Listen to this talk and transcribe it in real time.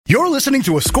You're listening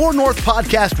to a Score North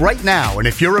podcast right now, and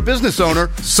if you're a business owner,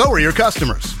 so are your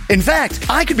customers. In fact,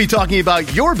 I could be talking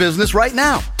about your business right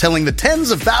now, telling the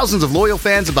tens of thousands of loyal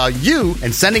fans about you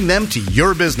and sending them to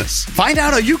your business. Find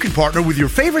out how you can partner with your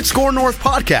favorite Score North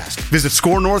podcast. Visit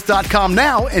scorenorth.com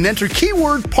now and enter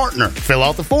keyword partner. Fill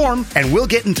out the form, and we'll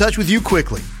get in touch with you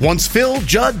quickly. Once Phil,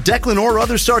 Judd, Declan, or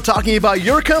others start talking about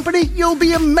your company, you'll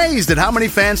be amazed at how many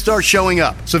fans start showing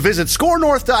up. So visit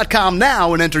scorenorth.com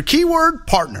now and enter keyword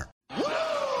partner.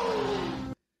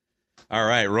 All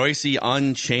right, Reusse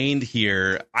Unchained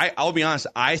here. I'll be honest,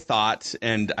 I thought,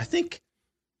 and I think,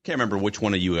 can't remember which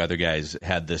one of you other guys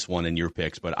had this one in your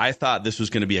picks, but I thought this was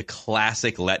going to be a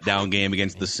classic letdown game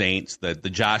against the Saints, that the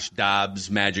Josh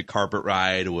Dobbs magic carpet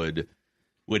ride would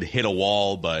hit a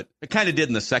wall, but it kind of did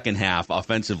in the second half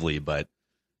offensively, but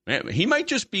man, he might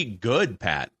just be good,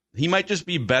 Pat. He might just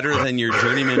be better than your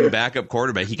journeyman backup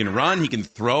quarterback. He can run, he can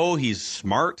throw, he's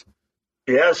smart.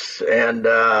 Yes, and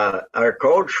our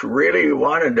coach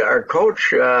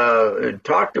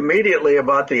talked immediately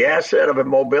about the asset of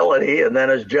mobility, and then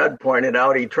as Judd pointed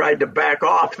out, he tried to back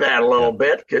off that a little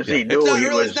bit because he knew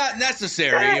it's not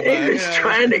necessary. He was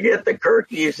trying to get the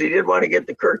Kirkies. He didn't want to get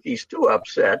the Kirkies too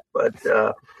upset, but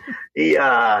we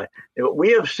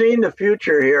have seen the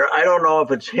future here. I don't know if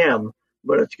it's him,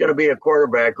 but it's going to be a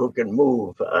quarterback who can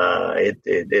move. It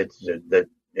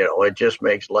just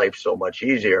makes life so much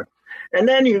easier. And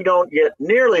then you don't get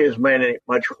nearly as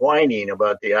much whining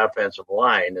about the offensive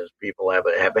line as people have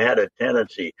had a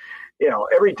tendency.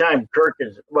 Every time Kirk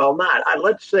is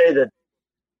let's say that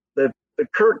the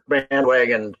Kirk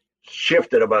bandwagon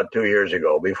shifted about 2 years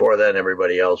ago. Before then,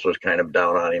 everybody else was kind of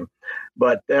down on him.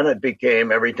 But then it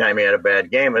became every time he had a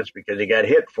bad game, it's because he got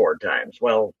hit 4 times.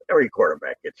 Well, every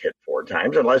quarterback gets hit 4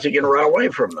 times unless he can run away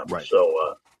from them. Right.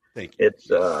 So it's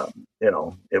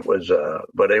it was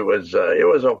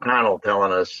O'Connell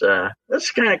telling us this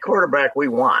is the kind of quarterback we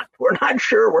want. We're not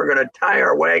sure we're going to tie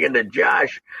our wagon to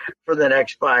Josh for the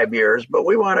next 5 years, but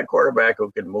we want a quarterback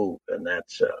who can move, and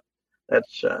that's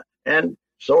and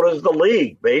so does the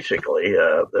league. Basically,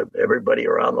 everybody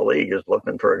around the league is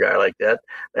looking for a guy like that.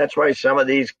 That's why some of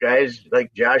these guys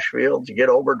like Josh Fields get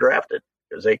overdrafted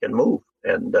because they can move,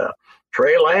 and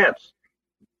Trey Lance,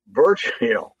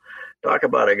 talk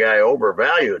about a guy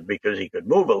overvalued because he could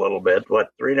move a little bit.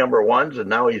 3 number ones, and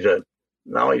now he's a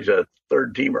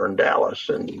third teamer in Dallas,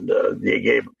 and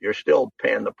you're still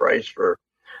paying the price for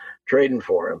trading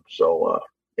for him. So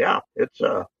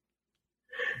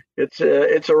it's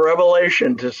a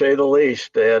revelation to say the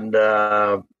least, and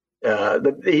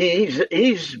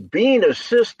he's being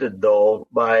assisted though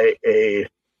by a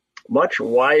much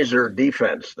wiser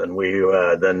defense than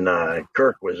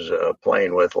Kirk was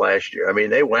playing with last year. I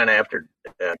mean, they went after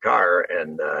Carr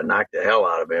and knocked the hell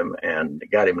out of him and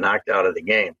got him knocked out of the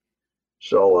game.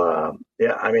 So I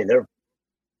mean, they're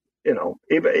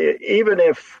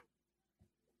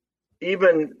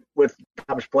even with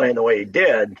Dobbs playing the way he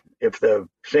did, if the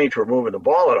Saints were moving the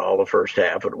ball at all the first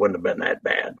half, it wouldn't have been that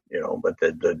bad, But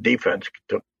the defense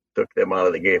took them out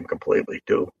of the game completely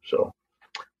too. So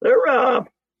they're.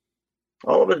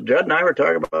 All of us, Judd and I were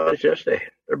talking about this yesterday.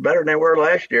 They're better than they were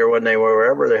last year when they were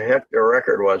wherever the heck their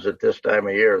record was at this time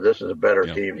of year. This is a better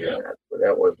team than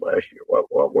that was last year.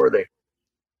 What were they?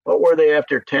 What were they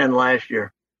after 10 last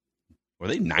year? Were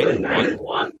they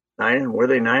 9-1? Were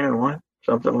they 9-1?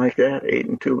 Something like that.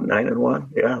 8-2, 9-1.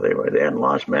 Yeah, they were. They hadn't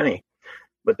lost many,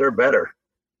 but they're better.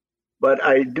 But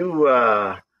I do.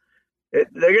 They're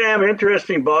going to have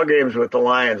interesting ball games with the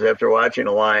Lions after watching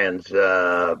the Lions.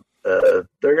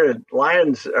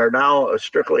 Lions are now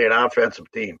strictly an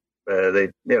offensive team. They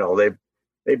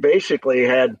basically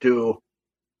had to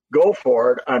go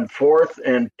for it on 4th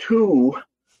and 2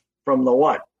 from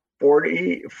the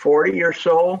 40 or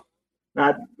so,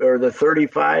 or the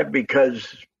 35,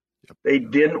 because they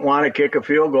didn't want to kick a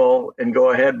field goal and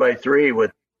go ahead by 3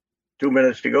 with 2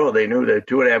 minutes to go. They knew that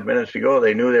 2.5 minutes to go,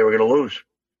 they knew they were going to lose.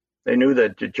 They knew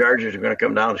that the Chargers were going to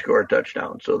come down and score a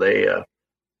touchdown. So they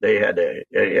had to.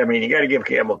 I mean, you got to give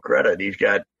Campbell credit. He's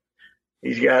got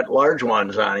large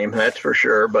ones on him, that's for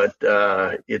sure. But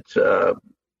but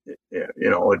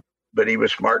he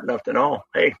was smart enough to know,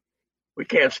 hey, we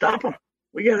can't stop him.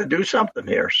 We got to do something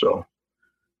here. So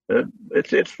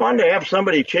it's fun to have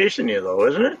somebody chasing you, though,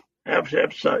 isn't it? Have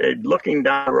looking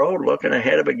down the road, looking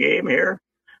ahead of a game here.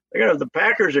 The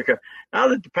Packers now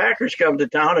that the Packers come to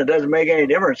town, it doesn't make any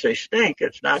difference. They stink.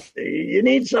 It's not. You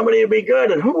need somebody to be good,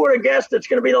 and who would have guessed it's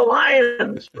going to be the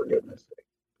Lions? For goodness sake,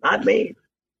 not me.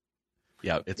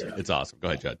 Yeah, it's awesome. Go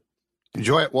ahead, Judd.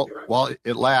 Enjoy it while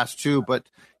it lasts too. But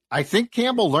I think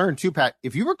Campbell learned too, Pat.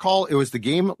 If you recall, it was the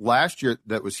game last year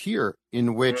that was here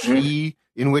in which he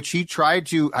in which he tried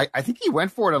to, I think he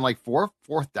went for it on like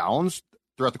fourth downs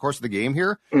throughout the course of the game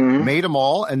here, made them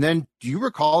all. And then do you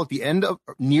recall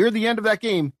near the end of that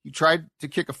game, he tried to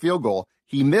kick a field goal.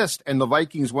 He missed and the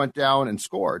Vikings went down and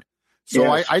scored. So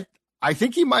yes. I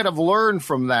think he might have learned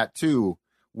from that too,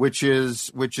 which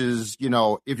is, you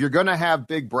know, if you're going to have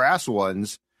big brass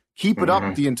ones, keep it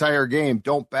up the entire game.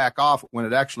 Don't back off when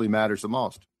it actually matters the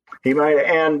most. He might,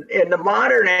 and in the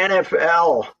modern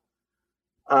NFL,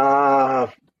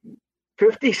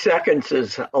 50 seconds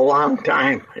is a long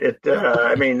time.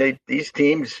 I mean, these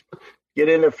teams get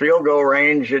in the field goal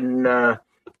range and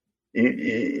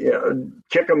you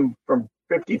kick them from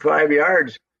 55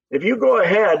 yards. If you go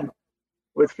ahead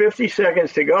with 50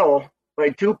 seconds to go by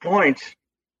 2 points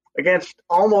against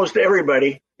almost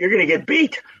everybody, you're going to get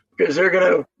beat because they're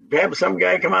going to have some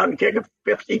guy come out and kick a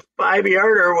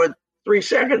 55-yarder with 3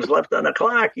 seconds left on the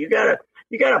clock. You gotta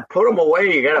put them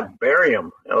away. You gotta bury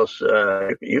them, else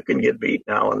you can get beat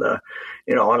now. And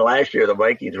and last year the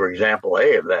Vikings were example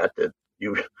A of that. That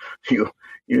you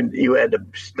had to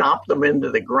stomp them into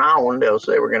the ground, else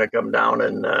they were going to come down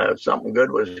and something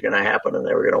good was going to happen, and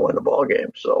they were going to win the ball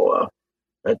game. So,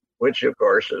 which of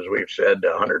course, as we've said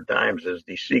 100 times, is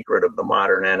the secret of the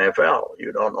modern NFL.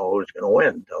 You don't know who's going to win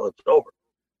until it's over.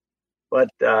 But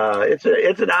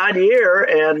it's an odd year,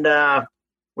 and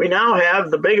we now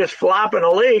have the biggest flop in the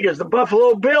league is the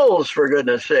Buffalo Bills, for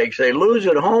goodness sakes. They lose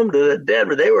at home to the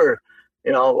Denver. They were,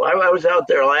 I was out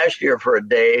there last year for a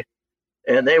day,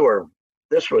 and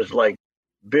this was like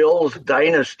Bills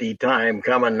dynasty time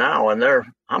coming now. And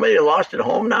how many lost at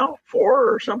home now?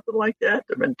 4 or something like that?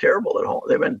 They've been terrible at home.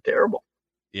 They've been terrible.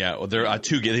 Yeah, well,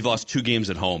 they've lost 2 games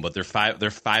at home, but they're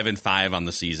 5-5 on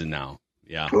the season now.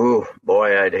 Yeah. Ooh,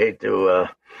 boy, I'd hate to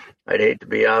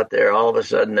be out there. All of a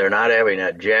sudden, they're not having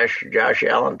that Josh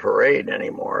Allen parade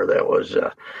anymore. That was,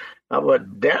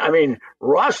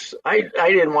 Russ. I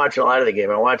didn't watch a lot of the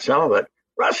game. I watched some of it.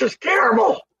 Russ is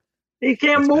terrible. He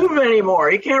can't move anymore.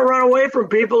 He can't run away from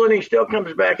people, and he still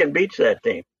comes back and beats that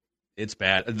team. It's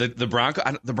bad. The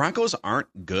Broncos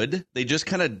aren't good. They just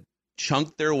kind of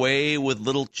chunk their way with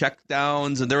little check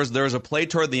downs. And there was a play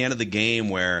toward the end of the game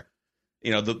where,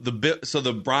 so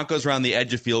the Broncos are on the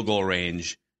edge of field goal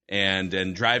range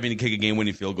and driving to kick a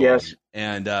game-winning field goal. Yes.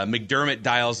 And McDermott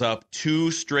dials up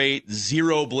 2 straight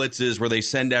 0 blitzes where they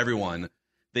send everyone.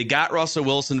 They got Russell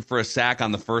Wilson for a sack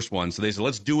on the first one, so they said,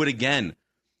 let's do it again.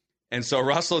 And so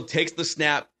Russell takes the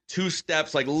snap 2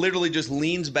 steps, like literally just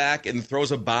leans back and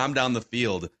throws a bomb down the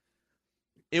field.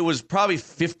 It was probably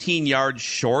 15 yards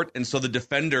short, and so the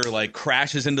defender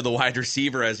crashes into the wide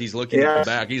receiver as he's looking at the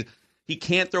back. He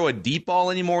can't throw a deep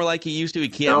ball anymore like he used to. He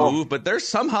can't move, but there's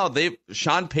somehow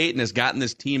Sean Payton has gotten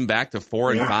this team back to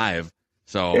 4-5.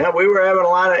 So yeah, we were having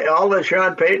all the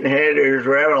Sean Payton haters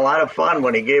were having a lot of fun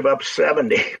when he gave up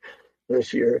 70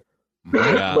 this year.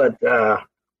 Yeah. But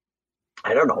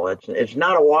I don't know. It's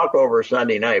not a walkover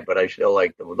Sunday night, but I still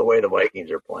like the way the Vikings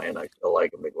are playing. I still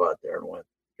like them to go out there and win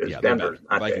because Denver's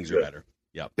not Vikings that good. Are better.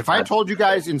 Yep. If I told you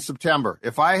guys in September,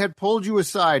 if I had pulled you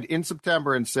aside in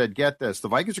September and said, get this, the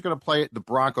Vikings are going to play the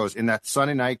Broncos in that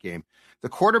Sunday night game. The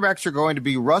quarterbacks are going to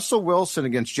be Russell Wilson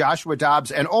against Joshua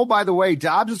Dobbs. And, oh, by the way,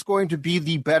 Dobbs is going to be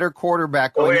the better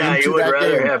quarterback going into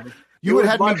that game. You would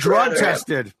have me drug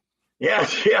tested.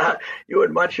 Yes, yeah. You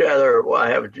would much rather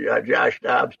have Josh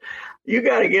Dobbs. You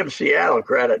got to give Seattle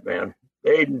credit, man.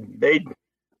 They knew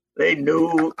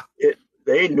it.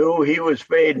 They knew he was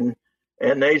fading,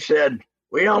 and they said,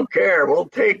 we don't care. We'll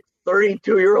take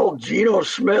 32-year-old Geno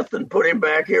Smith and put him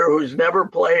back here who's never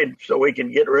played so we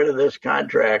can get rid of this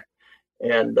contract.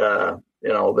 And, our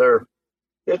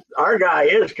guy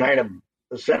is kind of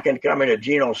the second coming of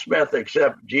Geno Smith,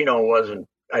 except Geno wasn't,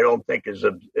 I don't think, as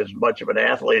much of an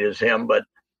athlete as him. But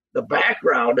the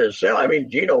background is,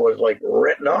 Geno was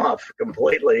written off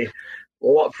completely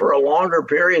for a longer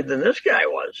period than this guy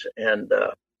was. And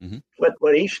but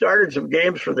when he started some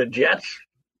games for the Jets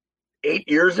 8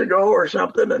 years ago or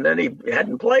something, and then he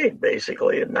hadn't played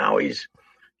basically, and now he's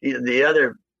the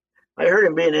other. I heard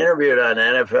him being interviewed on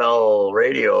NFL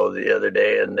radio the other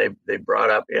day, and they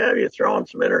brought up, you're throwing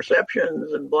some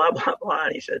interceptions and blah blah blah.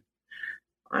 And he said,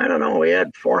 I don't know, we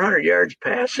had 400 yards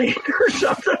passing or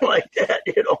something like that.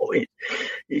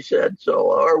 He said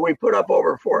so, or we put up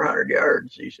over 400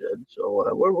 yards. He said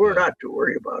so. We're not too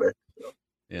worried about it. So.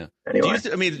 Yeah. Anyway.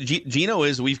 Geno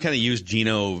we've kind of used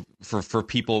Geno for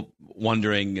people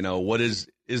wondering, is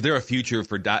there a future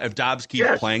for if Dobbs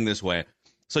keeps playing this way?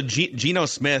 So Geno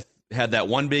Smith had that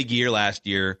one big year last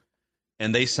year,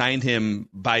 and they signed him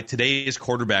by today's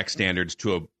quarterback standards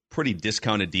to a pretty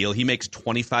discounted deal. He makes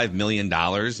 $25 million,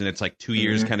 and it's 2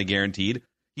 years kind of guaranteed.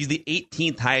 He's the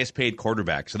 18th highest paid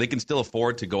quarterback, so they can still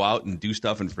afford to go out and do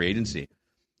stuff in free agency.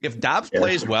 If Dobbs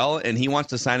plays well and he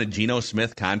wants to sign a Geno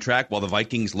Smith contract while the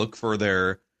Vikings look for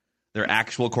their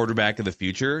actual quarterback of the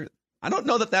future, I don't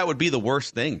know that would be the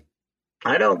worst thing.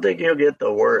 I don't think he'll get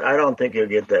the word. I don't think he'll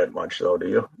get that much, though. Do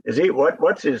you? Is he?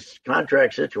 What's his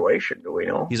contract situation? Do we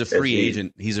know? He's a free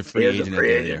agent. He's a free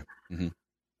agent. Mm-hmm.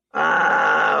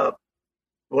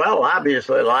 Well,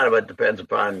 obviously, a lot of it depends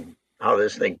upon how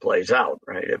this thing plays out,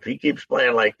 right? If he keeps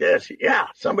playing like this,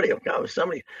 somebody will come.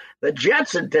 The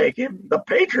Jets would take him. The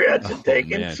Patriots would take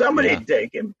him. Somebody'd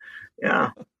take him. Yeah.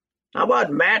 How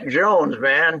about Matt Jones,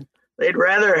 man? They'd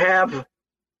rather have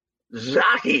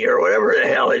Zaki or whatever the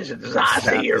hell is it,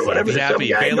 Zossi or whatever. Zappy, some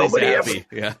guy nobody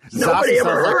ever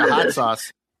heard of this.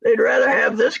 Sauce. They'd rather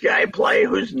have this guy play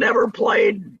who's never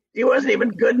played. He wasn't even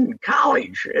good in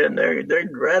college, and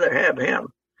they'd rather have him.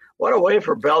 What a way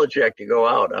for Belichick to go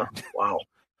out, huh? Wow.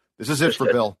 This is it for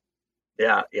Bill.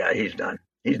 Yeah, he's done.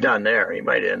 He's done there. He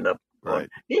might end up. Right.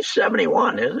 He's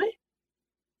 71, isn't he?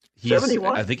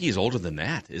 71? I think he's older than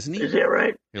that, isn't he? Is that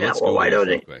right? Here, well, why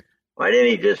didn't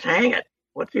he just hang it?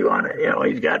 What's he want to,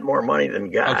 he's got more money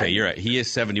than God. Okay, you're right. He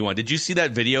is 71. Did you see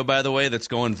that video, by the way, that's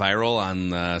going viral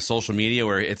on social media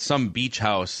where it's some beach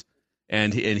house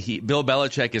and Bill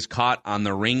Belichick is caught on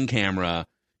the Ring camera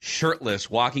shirtless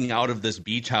walking out of this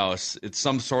beach house? It's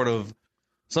some sort of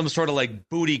like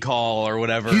booty call or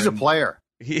whatever. He's a player.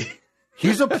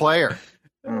 He's a player.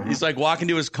 He's like walking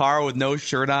to his car with no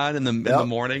shirt on in the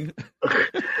morning.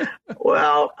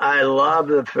 Well, I love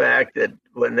the fact that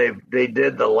when they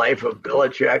did the Life of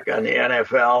Belichick on the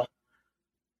NFL,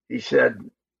 he said,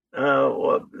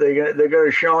 well, they're going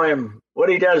to show him what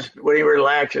he does when he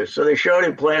relaxes. So they showed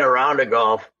him playing a round of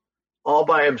golf all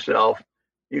by himself.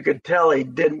 You could tell he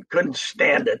couldn't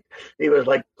stand it. He was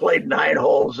like played 9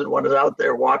 holes and was out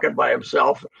there walking by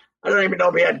himself. I don't even know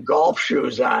if he had golf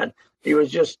shoes on. He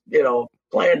was just,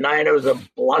 playing 9. It was a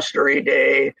blustery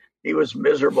day. He was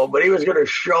miserable, but he was going to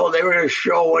show. They were going to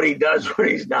show what he does when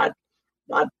he's not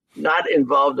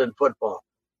involved in football.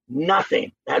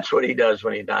 Nothing. That's what he does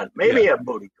when he's not. Maybe a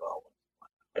booty call.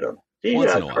 I don't know.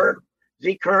 Is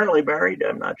he currently married?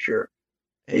 I'm not sure.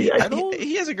 He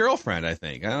has a girlfriend, I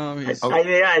think.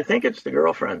 I think it's the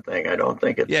girlfriend thing. I don't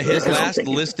think it's. Yeah, his last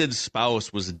listed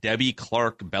spouse was Debbie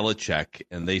Clark Belichick,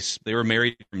 and they were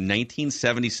married from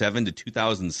 1977 to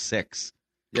 2006.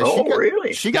 Yeah,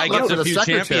 really? She got left for the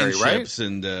secretary, right?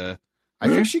 And I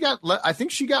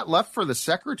think she got left for the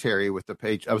secretary with the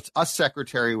a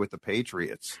secretary with the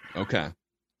Patriots. Okay.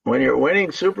 When you're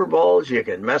winning Super Bowls, you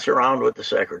can mess around with the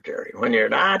secretary. When you're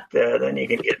not, then you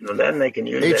can then they can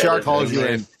use HR calls you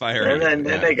in, fire, and then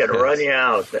they can run you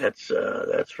out. That's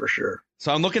for sure.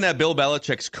 So I'm looking at Bill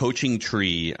Belichick's coaching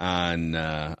tree on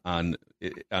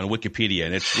Wikipedia,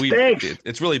 and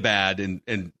it's really bad.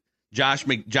 And Josh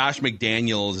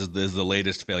McDaniels is the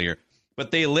latest failure. But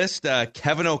they list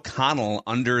Kevin O'Connell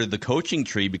under the coaching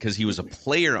tree because he was a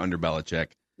player under Belichick.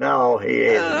 No, he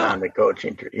isn't on the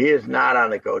coaching tree. He is not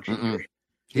on the coaching tree.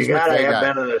 You got to have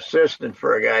been an assistant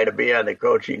for a guy to be on the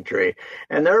coaching tree.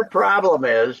 And their problem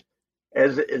is,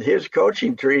 his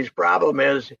coaching tree's problem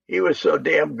is, he was so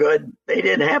damn good, they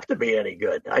didn't have to be any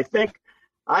good.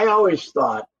 I always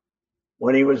thought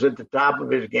when he was at the top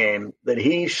of his game that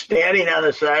he, standing on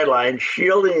the sideline,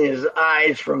 shielding his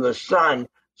eyes from the sun,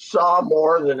 saw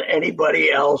more than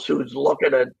anybody else who's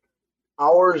looking at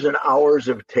hours and hours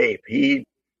of tape. He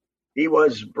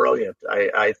was brilliant,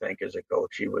 I think, as a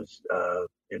coach. He was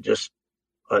just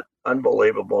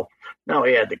unbelievable. Now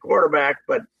he had the quarterback,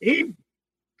 but he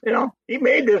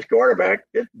made this quarterback.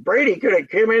 Brady could have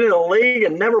came into the league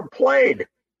and never played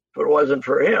if it wasn't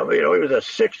for him. He was a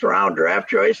 6th-round draft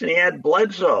choice, and he had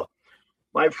Bledsoe.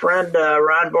 My friend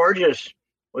Ron Borges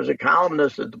was a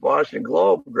columnist at the Boston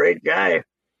Globe. Great guy.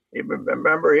 You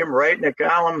remember him writing a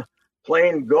column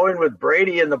going with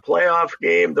Brady in the playoff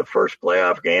game, the first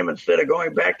playoff game, instead of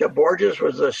going back to Borges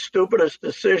was the stupidest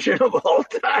decision of all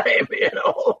time,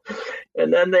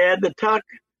 And then they had the tuck,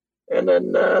 and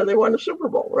then they won the Super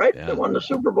Bowl, right? Yeah. They won the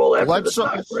Super Bowl after the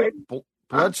tuck, right?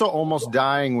 Bledsoe almost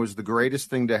dying was the greatest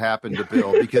thing to happen to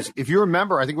Bill because if you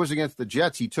remember, I think it was against the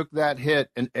Jets, he took that hit,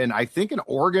 and I think in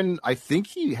Oregon, I think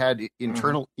he had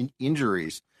internal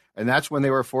injuries, and that's when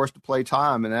they were forced to play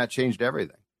Tom, and that changed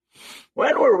everything.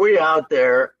 When were we out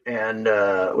there? And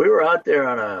we were out there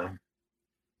on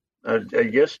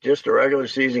just a regular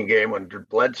season game when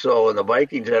Bledsoe and the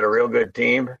Vikings had a real good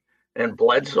team, and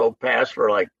Bledsoe passed for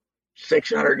like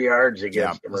 600 yards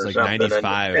against them or like something.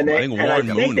 95. And I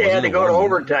think they had to go to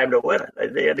overtime to win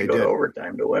it. They had to go to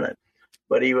overtime to win it.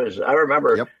 But I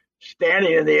remember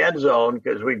standing in the end zone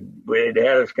because we'd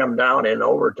had us come down in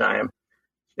overtime,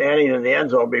 standing in the end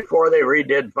zone before they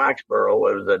redid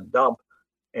Foxborough. It was a dump,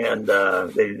 and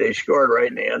they scored right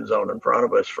in the end zone in front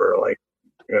of us for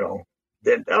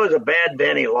that was a bad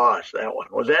Denny loss. That one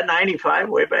was that 95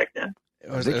 way back then.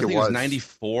 I think it was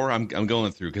 94. I'm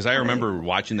going through because I remember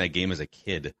watching that game as a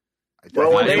kid.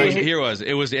 Well, it was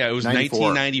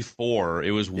 1994.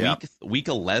 It was week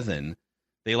 11.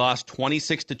 They lost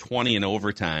 26-20 in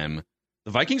overtime.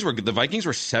 The Vikings were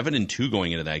 7-2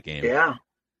 going into that game. Yeah.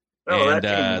 And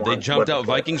they jumped out.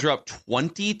 Vikings were up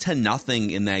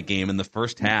 20-0 in that game in the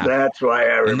first half. That's why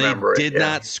I remember it. And they did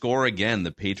not score again.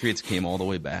 The Patriots came all the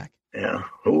way back. Yeah.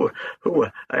 Who?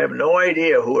 I have no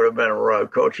idea who would have been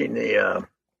coaching the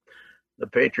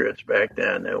Patriots back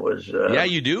then. It was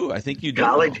you do. I think you do.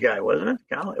 College guy, wasn't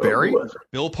it? Barry?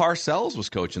 Bill Parcells was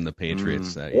coaching the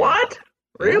Patriots that year. What?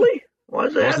 Really?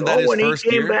 Was that? Wasn't that his when first he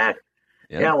came year? Back.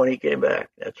 Yeah, when he came back.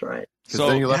 That's right. So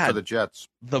then he left for the Jets.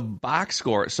 The box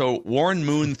score. So Warren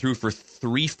Moon threw for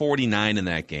 349 in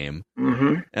that game.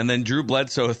 Mm-hmm. And then Drew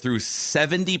Bledsoe threw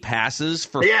 70 passes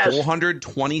for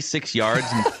 426 yards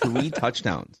and 3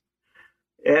 touchdowns.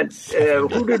 And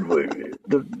who did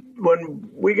when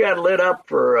we got lit up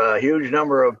for a huge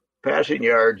number of passing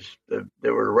yards,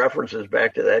 there were references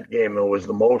back to that game. It was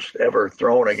the most ever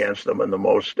thrown against them and the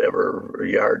most ever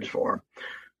yards for them.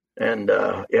 And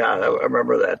I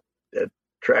remember that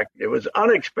track. It was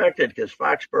unexpected because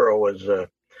Foxborough was the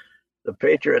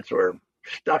Patriots were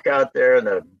stuck out there in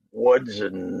the woods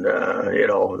and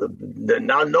no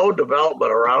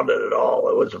development around it at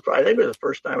all. I think it was the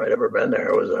first time I'd ever been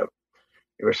there. You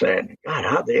were saying, God,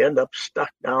 how'd they end up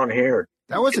stuck down here?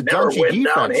 That was a Dungy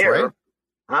defense, right?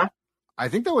 Huh? I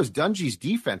think that was Dungy's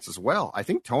defense as well. I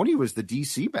think Tony was the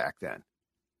DC back then.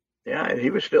 Yeah, he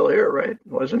was still here, right?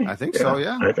 Wasn't he? I think so,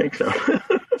 yeah. I think so.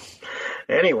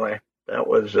 Anyway, that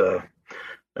was he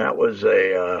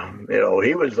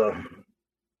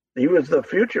was the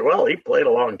future. Well, he played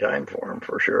a long time for him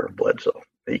for sure, Bledsoe.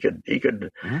 He could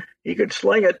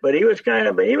sling it, but he was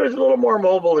a little more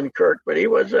mobile than Kirk, but he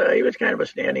was kind of a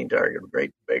standing target, a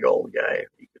great big old guy.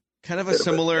 Kind of a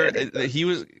similar. He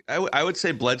was. I would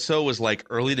say Bledsoe was like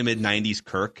early to mid '90s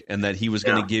Kirk, and that he was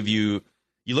going to give you.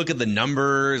 You look at the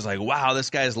numbers, like wow,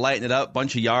 this guy's lighting it up,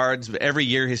 bunch of yards. But every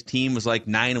year his team was like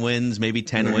 9 wins, maybe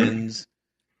 10 wins.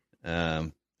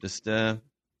 Didn't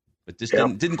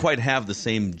quite have the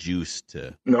same juice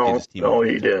to. No, his team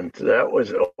he didn't. That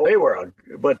was they were.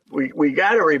 But we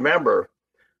got to remember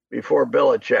before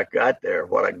Belichick got there,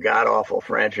 what a god awful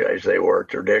franchise they were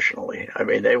traditionally. I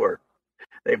mean, they were.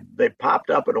 They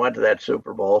popped up and went to that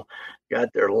Super Bowl,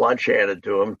 got their lunch handed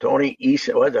to them. Tony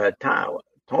Eason was a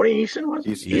Tony Eason was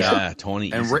it? Yeah,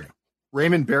 Tony Eason. And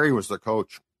Raymond Berry was the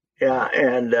coach. Yeah,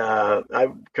 and I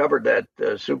covered that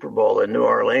Super Bowl in New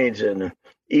Orleans, and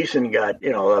Eason got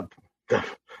the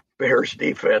Bears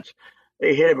defense.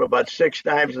 They hit him about 6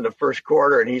 times in the first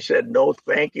quarter, and he said no,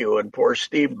 thank you. And poor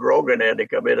Steve Grogan had to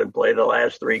come in and play the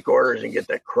last 3 quarters and get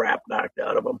the crap knocked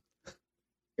out of him.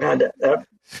 And the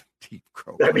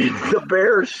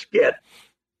Bears skit,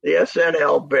 the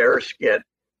SNL Bears skit,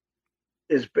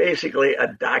 is basically a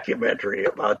documentary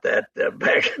about that. That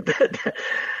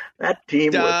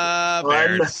team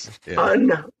was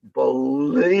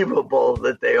unbelievable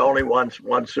that they only won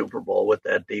one Super Bowl with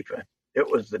that defense.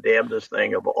 It was the damnedest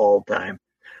thing of all time.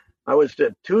 I was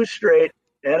to 2 straight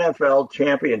NFL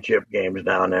championship games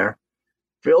down there.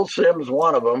 Phil Simms,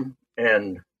 one of them,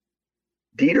 and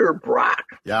Dieter Brock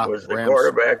was the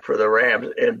quarterback for the Rams,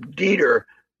 and Dieter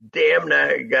damn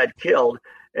near got killed.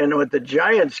 And with the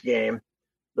Giants game,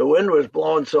 the wind was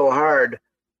blowing so hard,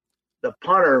 the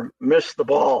punter missed the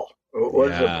ball.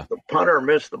 The punter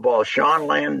missed the ball. Sean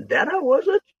Landeta, was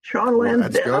it? Sean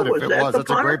Landeta? That's good. If it was, that's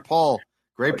a great pull.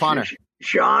 Great punter.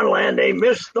 Sean Landeta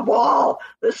missed the ball.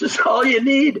 This is all you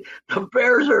need. The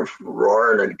Bears are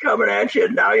roaring and coming at you,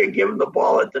 and now you give them the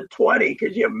ball at the 20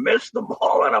 because you missed the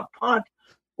ball on a punt.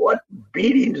 What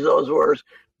beatings those were.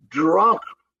 Drunk,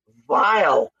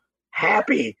 vile,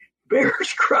 happy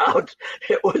Bears crowds.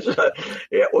 It was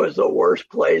the worst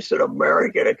place in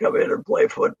America to come in and play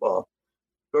football.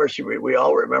 Of course, we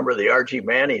all remember the Archie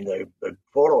Manning, the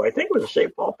photo. I think it was the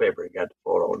St. Paul paper. He got the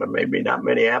photo, and maybe not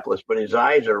Minneapolis, but his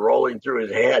eyes are rolling through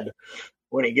his head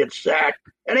when he gets sacked,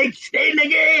 and he stayed in the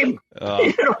game.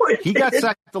 He got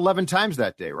sacked 11 times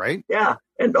that day, right? Yeah,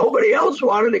 and nobody else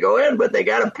wanted to go in, but they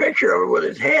got a picture of him with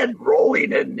his head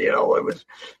rolling, and it was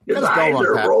his eyes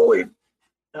are rolling.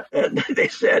 And they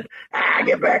said,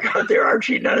 get back out there,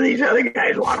 Archie. None of these other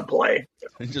guys want to play.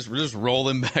 Just roll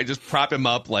him back. Just prop him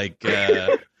up like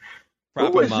prop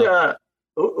him up.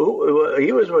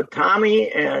 He was with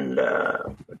Tommy, and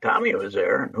Tommy was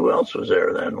there. And who else was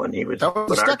there then when he was? That was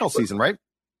the Steckel season, right?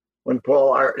 When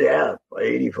Paul,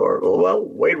 84. Well,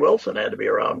 Wade Wilson had to be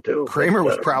around too. Kramer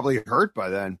was probably hurt by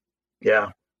then. Yeah.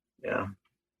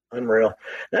 Unreal.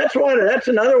 That's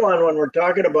another one when we're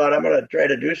talking about, I'm going to try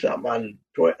to do something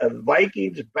on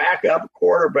Vikings backup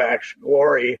quarterbacks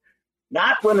glory.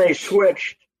 Not when they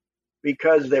switched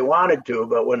because they wanted to,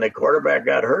 but when the quarterback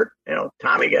got hurt,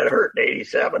 Tommy got hurt in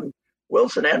 87.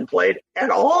 Wilson hadn't played at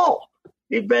all.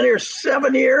 He'd been here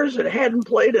 7 years and hadn't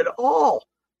played at all.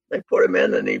 They put him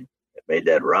in and he made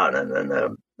that run.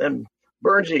 And then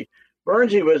Bernsey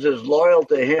was as loyal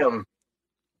to him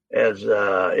as,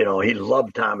 he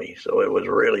loved Tommy. So it was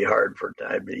really hard for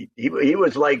Tommy. He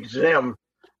was like Zim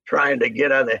trying to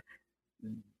get on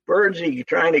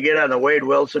the Wade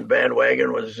Wilson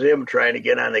bandwagon, was Zim trying to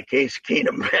get on the Case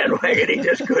Keenum bandwagon. He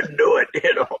just couldn't do it,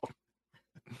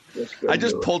 I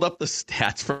just pulled up the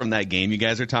stats from that game you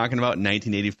guys are talking about in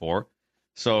 1984.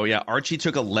 So, yeah, Archie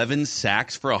took 11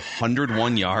 sacks for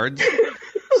 101 yards.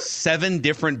 7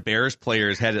 different Bears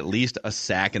players had at least a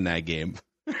sack in that game.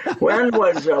 When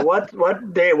was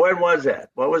what day? When was that?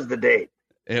 What was the date?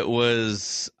 It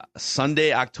was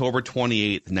Sunday, October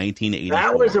 28th, 1984.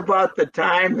 That was about the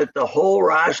time that the whole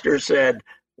roster said,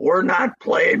 we're not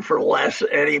playing for less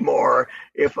anymore.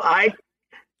 If I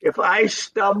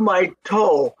stub my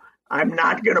toe, I'm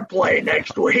not going to play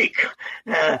next week.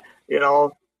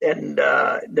 And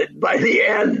by the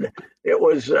end, it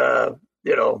was,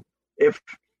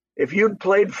 if you'd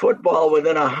played football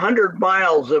within 100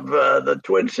 miles of the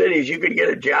Twin Cities, you could get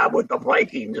a job with the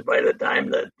Vikings by the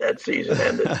time that season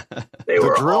ended.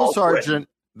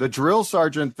 The drill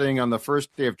sergeant thing on the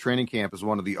first day of training camp is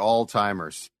one of the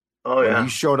all-timers. Oh, yeah. He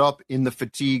showed up in the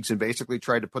fatigues and basically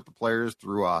tried to put the players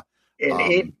through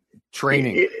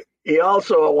training. He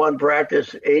also, at one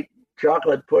practice, ate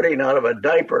chocolate pudding out of a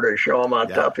diaper to show him how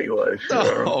tough he was.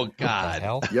 Oh,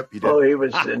 God. Yep, he did. Oh, he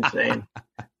was insane.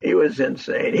 He was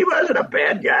insane. He wasn't a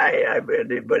bad guy,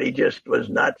 but he just was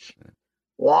nuts.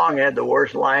 Wong had the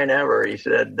worst line ever. He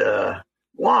said,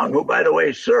 Wong, who, by the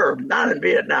way, served, not in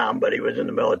Vietnam, but he was in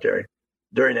the military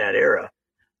during that era,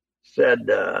 said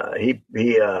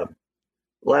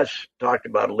Les talked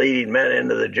about leading men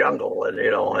into the jungle,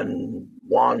 and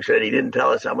Wong said he didn't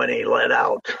tell us how many he let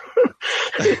out.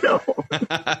 We're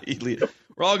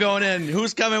all going in.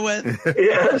 Who's coming with?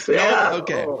 Yes, yeah.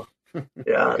 Okay. Oh.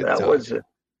 Yeah,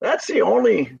 that's the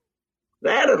only,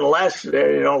 that and Les,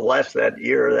 Les that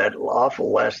year, that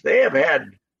awful Les, they have had,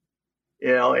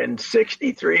 in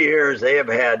 63 years, they have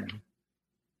had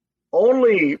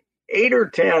only 8 or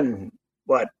 10,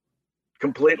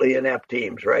 completely inept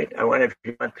teams, right? I wonder if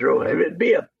you went through, it'd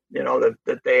be that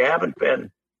they have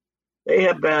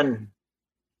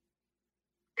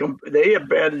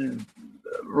been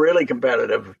really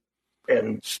competitive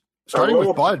and starting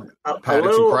with Bud. Pat,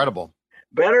 it's incredible.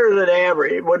 Better than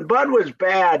average. When Bud was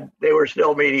bad, they were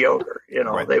still mediocre.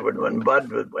 Right. They would, when Bud,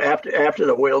 after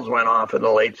the wheels went off in the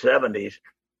late 70s,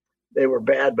 they were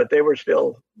bad, but they were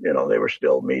still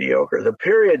mediocre. The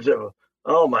periods of,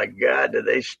 oh my God, did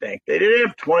they stink? They didn't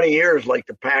have 20 years like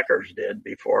the Packers did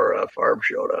before Favre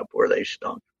showed up, where they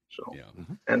stunk. So,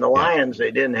 and the Lions,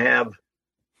 they didn't have,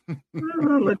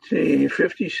 let's see,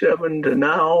 57 to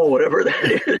now, whatever that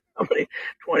is. How many?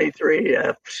 23,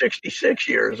 66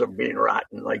 years of being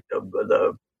rotten like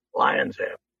the Lions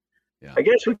have. Yeah. I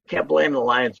guess we can't blame the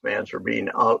Lions fans for being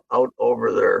out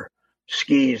over their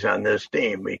skis on this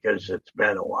team because it's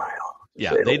been a while.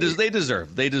 Yeah, they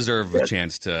deserve a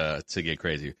chance to get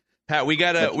crazy. Pat, we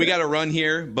gotta run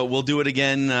here, but we'll do it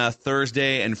again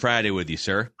Thursday and Friday with you,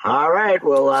 sir. All right.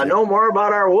 Well, know more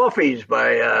about our Wolfies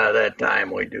by that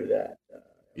time we do that.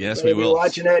 Yes, we will.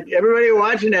 Everybody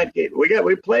watching that game.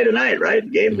 We play tonight, right?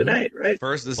 Game tonight, right?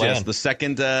 First, the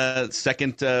second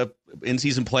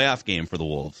in-season playoff game for the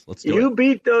Wolves. Let's do it. You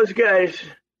beat those guys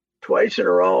twice in a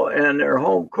row and their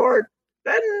home court,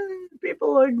 then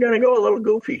people are going to go a little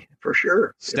goofy for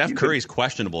sure. Steph Curry's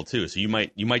questionable too, so you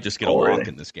might just get a walk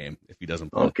in this game if he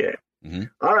doesn't play. Okay. Mm-hmm.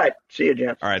 All right. See you,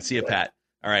 gents. All right. See you, Pat.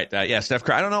 All right. Steph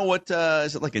Curry. I don't know what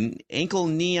is it, like an ankle,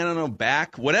 knee? I don't know,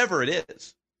 back, whatever it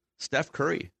is. Steph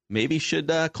Curry maybe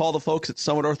should call the folks at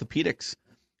Summit Orthopedics.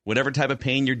 Whatever type of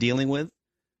pain you're dealing with,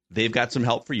 they've got some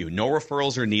help for you. No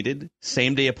referrals are needed.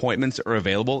 Same-day appointments are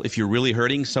available. If you're really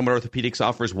hurting, Summit Orthopedics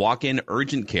offers walk-in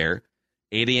urgent care,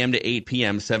 8 a.m. to 8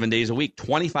 p.m., 7 days a week,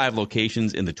 25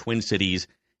 locations in the Twin Cities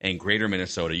and greater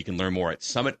Minnesota. You can learn more at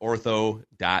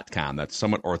summitortho.com. That's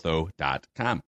summitortho.com.